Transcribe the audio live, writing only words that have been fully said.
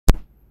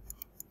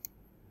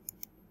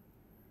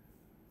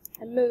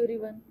Hello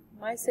everyone,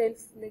 myself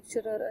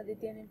lecturer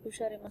Aditya Anil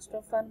Kushare, Master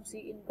of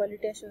Pharmacy in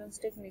Quality Assurance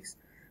Techniques.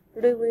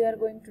 Today we are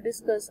going to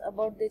discuss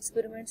about the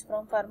experiments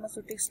from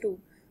pharmaceutics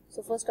too.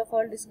 So first of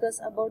all discuss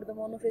about the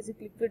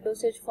monophasic liquid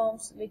dosage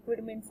forms,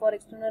 liquid meant for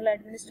external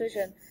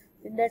administration,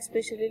 in that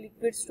specially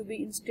liquids to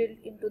be instilled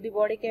into the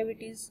body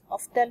cavities,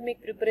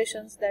 ophthalmic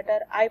preparations that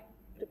are eye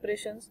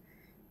preparations.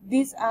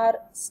 These are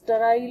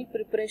sterile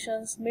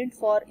preparations meant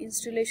for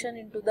installation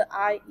into the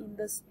eye in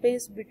the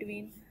space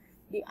between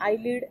the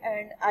eyelid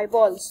and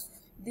eyeballs.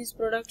 These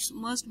products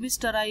must be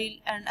sterile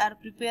and are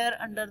prepared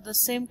under the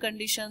same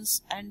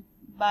conditions and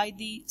by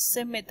the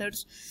same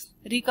methods.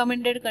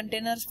 Recommended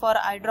containers for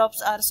eye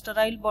drops are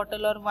sterile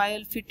bottle or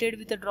vial fitted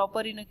with a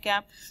dropper in a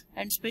cap,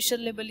 and special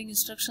labeling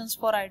instructions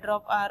for eye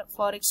drop are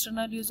for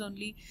external use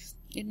only.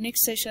 In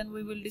next session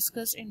we will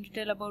discuss in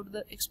detail about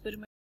the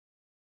experiment.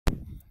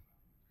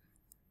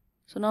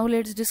 So now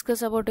let's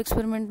discuss about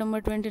experiment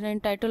number 29.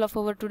 Title of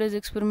our today's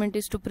experiment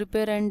is to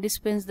prepare and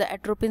dispense the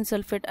atropine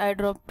sulphate eye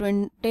drop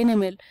 10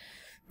 ml.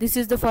 This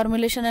is the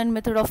formulation and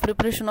method of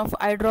preparation of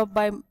eye drop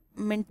by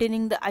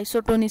maintaining the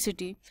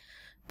isotonicity.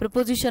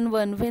 Proposition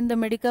 1. When the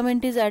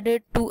medicament is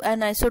added to an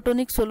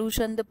isotonic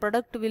solution, the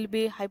product will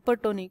be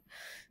hypertonic.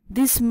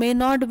 This may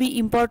not be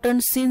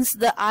important since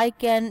the eye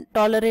can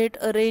tolerate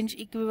a range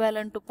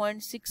equivalent to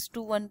 0.6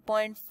 to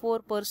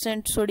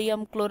 1.4%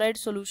 sodium chloride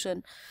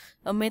solution.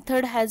 A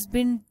method has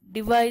been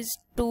devised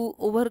to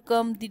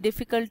overcome the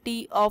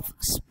difficulty of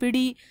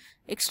speedy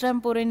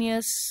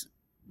extemporaneous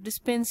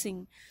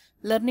dispensing.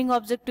 Learning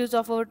objectives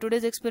of our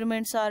today's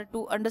experiments are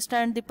to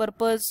understand the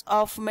purpose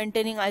of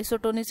maintaining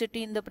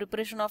isotonicity in the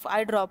preparation of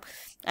eye drop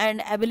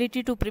and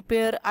ability to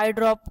prepare eye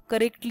drop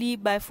correctly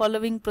by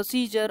following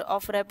procedure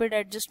of rapid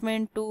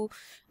adjustment to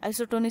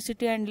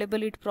isotonicity and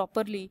label it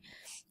properly.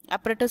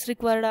 Apparatus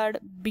required are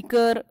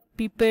beaker,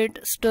 pipette,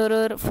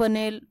 stirrer,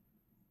 funnel.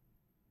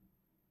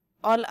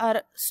 All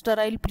are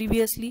sterile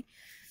previously.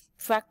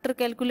 Factor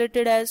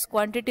calculated as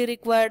quantity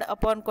required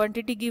upon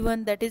quantity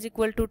given, that is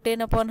equal to 10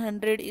 upon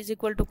 100 is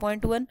equal to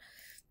 0.1.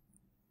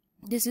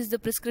 This is the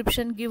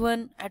prescription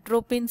given: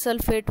 atropine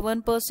sulphate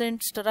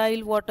 1%,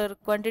 sterile water,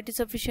 quantity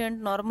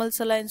sufficient, normal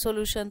saline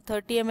solution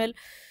 30 ml.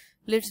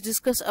 Let's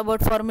discuss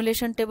about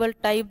formulation table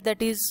type,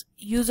 that is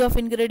use of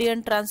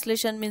ingredient.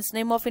 Translation means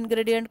name of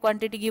ingredient,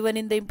 quantity given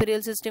in the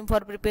imperial system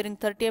for preparing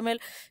 30 ml,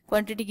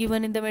 quantity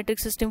given in the metric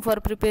system for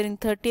preparing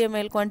 30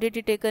 ml,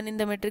 quantity taken in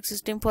the metric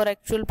system for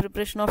actual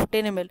preparation of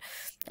 10 ml.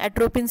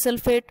 Atropine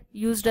sulphate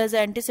used as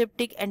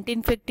antiseptic,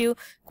 anti-infective,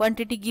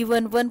 quantity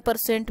given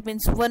 1%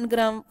 means 1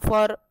 gram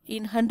for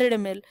in 100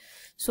 ml.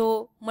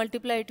 So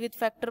multiply it with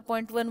factor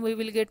 0.1, we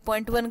will get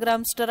 0.1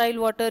 gram. Sterile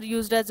water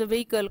used as a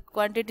vehicle,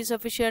 quantity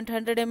sufficient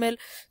 100 ml.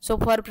 So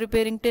for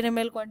preparing 10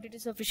 ml, quantity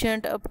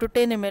sufficient up to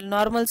 10 ml.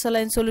 Normal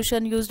saline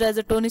solution used as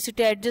a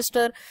tonicity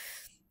adjuster,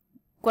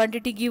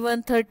 quantity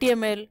given 30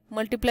 ml.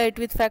 Multiply it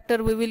with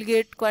factor, we will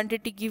get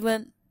quantity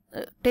given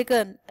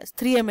taken as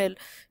 3 ml.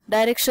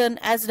 Direction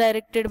as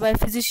directed by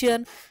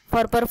physician.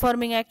 For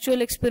performing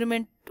actual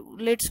experiment,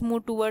 let's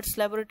move towards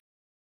laboratory.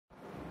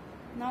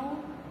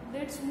 Now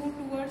let's move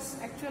towards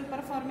actual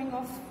performing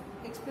of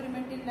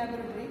experiment in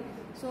laboratory.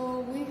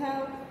 So we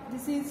have,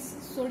 this is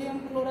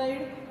sodium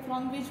chloride,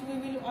 from which we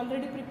will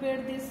already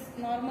prepare this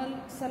normal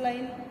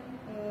saline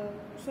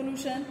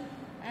solution,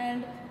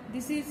 and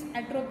this is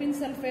atropine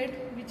sulphate,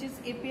 which is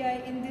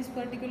API in this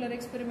particular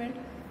experiment,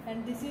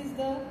 and this is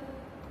the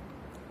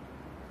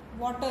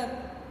water,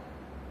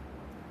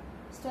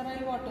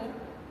 sterile water.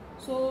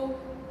 So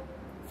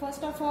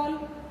first of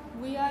all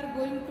we are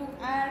going to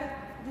add,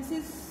 this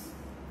is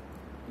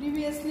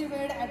previously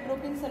weighed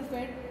atropine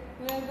sulphate.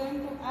 We are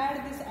going to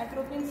add this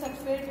atropine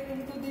sulphate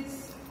into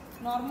this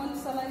normal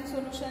saline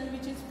solution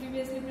which is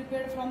previously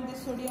prepared from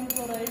this sodium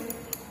chloride.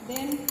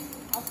 Then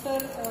after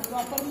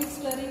properly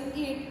stirring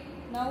it,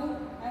 now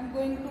I am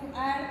going to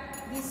add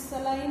this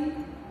sterile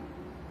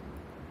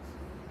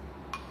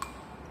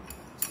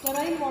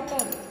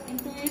water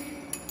into it,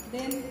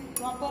 then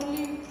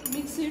properly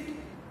mix it.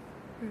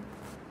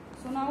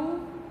 So now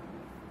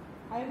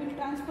I will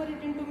transfer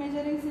it into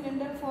measuring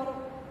cylinder for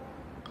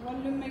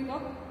volume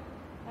makeup,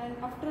 and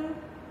after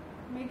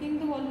making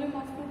the volume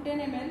up to 10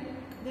 ml,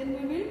 then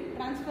we will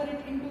transfer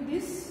it into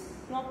this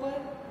proper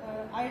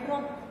eye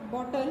drop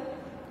bottle,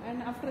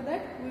 and after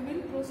that we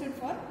will proceed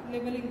for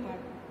labeling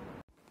part.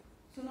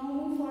 So now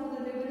move for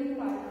the labeling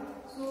part.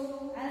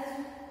 So as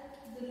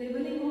the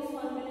labeling of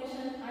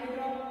formulation eye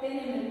drop 10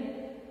 ml,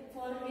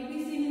 for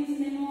ABC means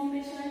name of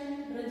patient,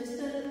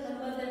 register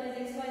number, that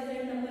is XYZ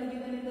number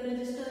given in the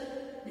register,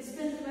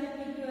 dispensed by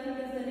PQR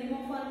means the name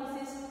of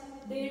pharmacist,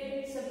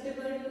 date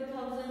September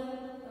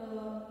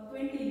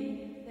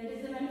 2020, that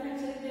is the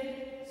manufacturing date,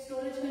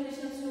 storage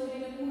condition, store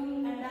in a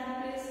cool and dark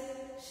place,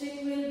 shake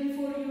well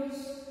before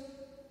use.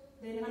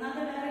 Then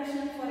another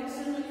direction for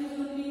external use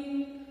only,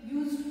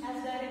 used as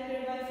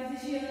directed by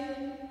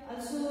physician.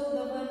 Also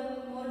the one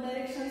more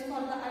directions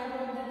for the eye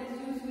drop, that is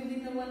used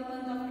within the 1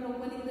 month after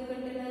opening the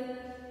container,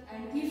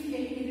 and if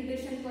any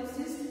irritation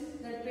persists,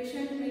 that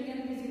patient may can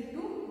visit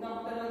to doctor.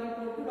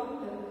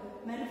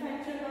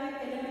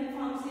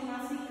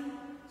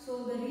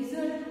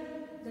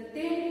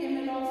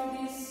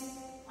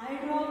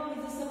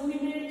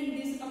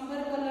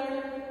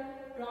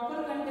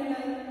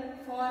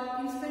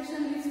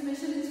 inspection with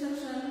special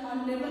instruction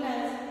on label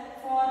as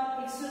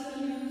for external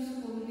use